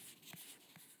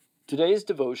Today's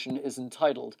devotion is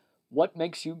entitled, What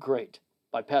Makes You Great,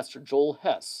 by Pastor Joel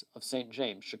Hess of St.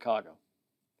 James, Chicago.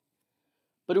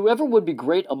 But whoever would be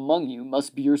great among you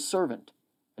must be your servant,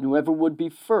 and whoever would be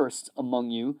first among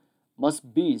you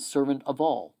must be servant of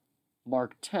all.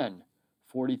 Mark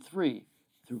 10:43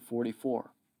 through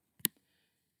 44.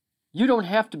 You don't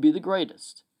have to be the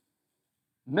greatest.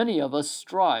 Many of us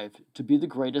strive to be the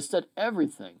greatest at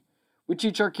everything. We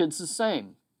teach our kids the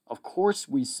same. Of course,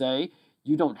 we say,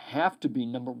 you don't have to be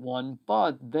number one,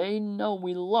 but they know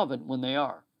we love it when they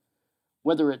are.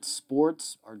 Whether it's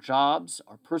sports, our jobs,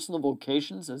 our personal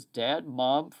vocations as dad,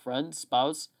 mom, friend,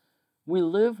 spouse, we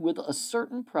live with a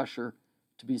certain pressure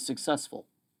to be successful.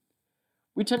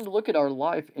 We tend to look at our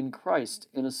life in Christ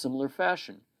in a similar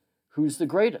fashion. Who's the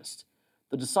greatest?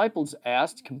 The disciples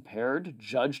asked, compared,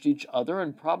 judged each other,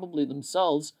 and probably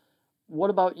themselves, what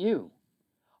about you?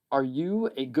 Are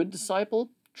you a good disciple,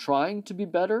 trying to be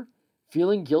better,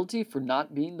 feeling guilty for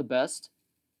not being the best?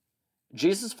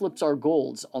 Jesus flips our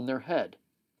goals on their head.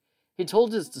 He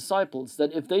told his disciples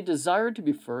that if they desired to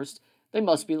be first, they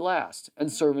must be last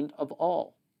and servant of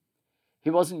all. He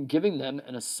wasn't giving them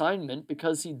an assignment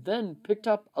because he then picked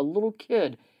up a little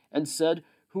kid and said,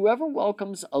 Whoever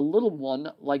welcomes a little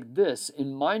one like this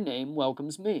in my name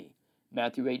welcomes me.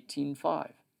 Matthew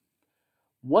 18:5.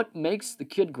 What makes the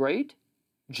kid great?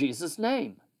 Jesus'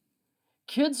 name.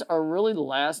 Kids are really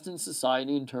last in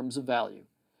society in terms of value.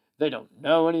 They don't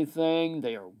know anything,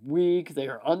 they are weak, they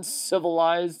are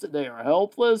uncivilized, they are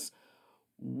helpless.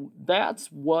 That's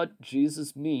what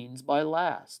Jesus means by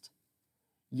last.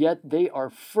 Yet they are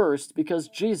first because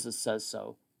Jesus says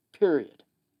so, period.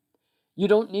 You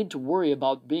don't need to worry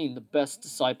about being the best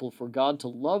disciple for God to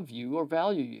love you or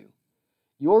value you.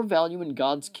 Your value in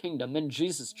God's kingdom and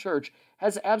Jesus' church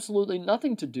has absolutely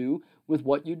nothing to do with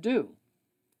what you do.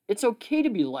 It's okay to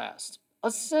be last,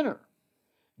 a sinner.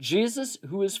 Jesus,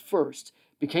 who is first,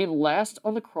 became last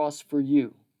on the cross for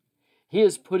you. He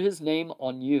has put his name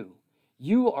on you.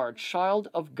 You are a child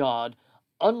of God.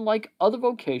 Unlike other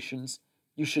vocations,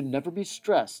 you should never be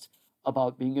stressed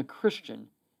about being a Christian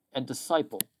and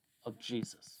disciple of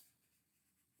Jesus.